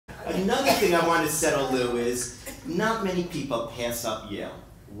Another thing I want to settle, Lou, is not many people pass up Yale.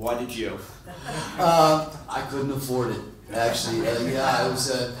 Why did you? I couldn't afford it. Actually, yeah, it was,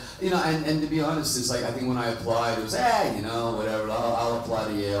 and to be honest, it's like, I think when I applied, it was, whatever, I'll apply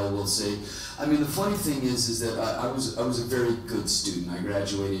to Yale, we'll see. I mean, the funny thing is that I was a very good student. I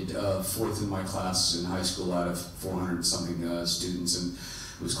graduated fourth in my class in high school out of 400-something students, and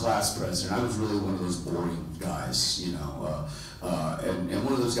was class president. I was really one of those boring guys, and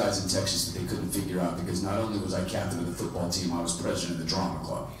one of those guys in Texas that they couldn't figure out, because not only was I captain of the football team, I was president of the drama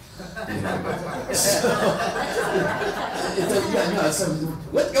club.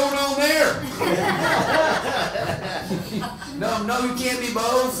 What's going on there? No, you can't be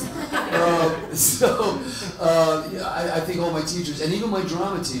both. I think all my teachers, and even my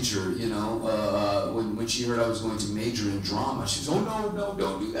drama teacher, when she heard I was going to major in drama, she was, oh no,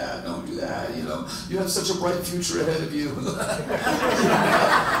 don't do that, you have such a bright future ahead of you.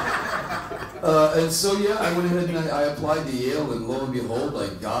 And so yeah, I went ahead and I applied to Yale, and lo and behold, I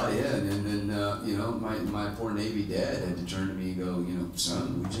got in. And then my poor Navy dad had to turn to me and go,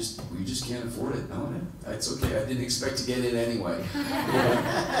 son, we just can't afford it. No, it's okay. I didn't expect to get in anyway.